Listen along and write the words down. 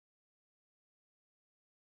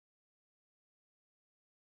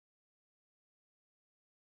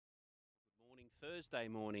Thursday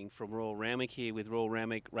morning from Royal Randwick here with Royal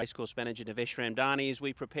Randwick Racecourse Manager Nevesh Ramdhani as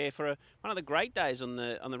we prepare for one of the great days on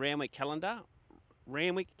the Randwick calendar,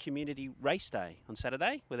 Randwick Community Race Day on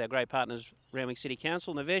Saturday with our great partners Randwick City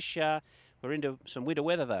Council. Nevesh, we're into some winter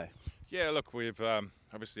weather though. Yeah, look, we've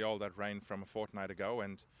obviously all that rain from a fortnight ago,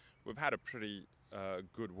 and we've had a pretty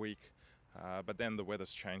good week, but then the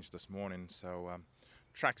weather's changed this morning, so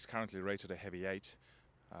track's currently rated a heavy 8.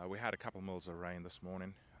 We had a couple mils of rain this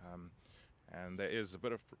morning, and there is a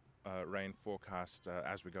bit of rain forecast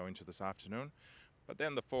as we go into this afternoon, but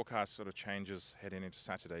then the forecast sort of changes heading into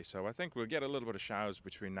Saturday, so I think we'll get a little bit of showers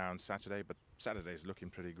between now and Saturday, but Saturday's looking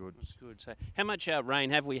pretty good. That's good. So how much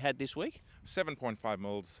rain have we had this week? 7.5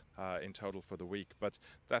 mils in total for the week, but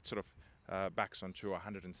that sort of backs onto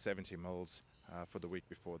 170 mils for the week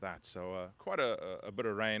before that, so quite a bit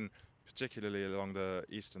of rain, particularly along the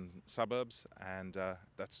eastern suburbs, and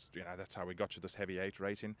that's how we got to this heavy 8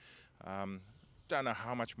 rating. Don't know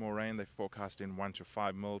how much more rain. They forecast in 1 to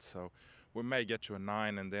 5 mils, so we may get to a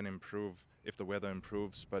 9 and then improve if the weather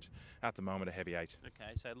improves, but at the moment a heavy 8.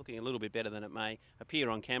 Okay, so looking a little bit better than it may appear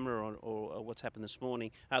on camera or what's happened this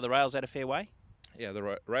morning. Are the rails at a fair way? Yeah,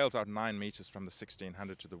 the rails are 9 metres from the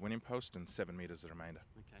 1600 to the winning post and 7 metres the remainder.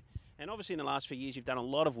 Okay. And obviously in the last few years you've done a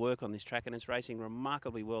lot of work on this track and it's racing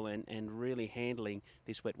remarkably well and really handling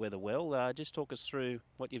this wet weather well. Just talk us through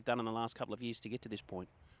what you've done in the last couple of years to get to this point.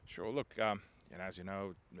 Sure, look, as you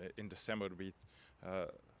know, in December it'll be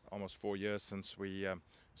almost 4 years since we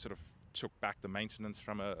sort of took back the maintenance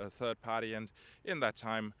from a third party, and in that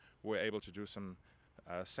time we're able to do some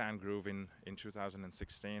sand groove in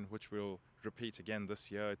 2016, which we'll repeat again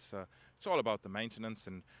this year. It's all about the maintenance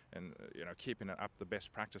and keeping it up the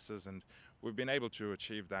best practices, and we've been able to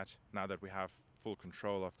achieve that now that we have full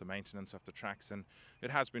control of the maintenance of the tracks, and it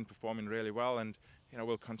has been performing really well, and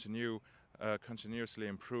we'll continuously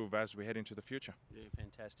improve as we head into the future. Yeah,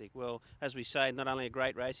 fantastic. Well, as we say, not only a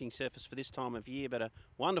great racing surface for this time of year, but a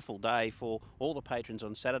wonderful day for all the patrons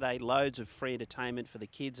on Saturday. Loads of free entertainment for the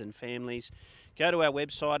kids and families. Go to our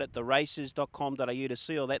website at theraces.com.au to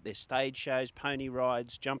see all that. There's stage shows, pony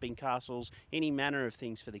rides, jumping castles, any manner of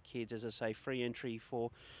things for the kids. As I say, free entry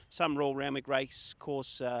for some Royal Randwick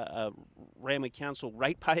Racecourse Randwick Council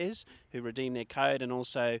ratepayers who redeem their code, and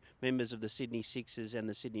also members of the Sydney Sixers and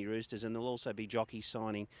the Sydney Roosters, and there'll also be jockeys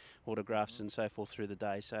signing autographs and so forth through the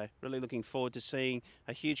day. So really looking forward to seeing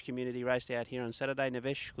a huge community race out here on Saturday.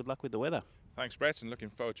 Nevesh, good luck with the weather. Thanks, Brett, and looking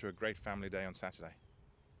forward to a great family day on Saturday.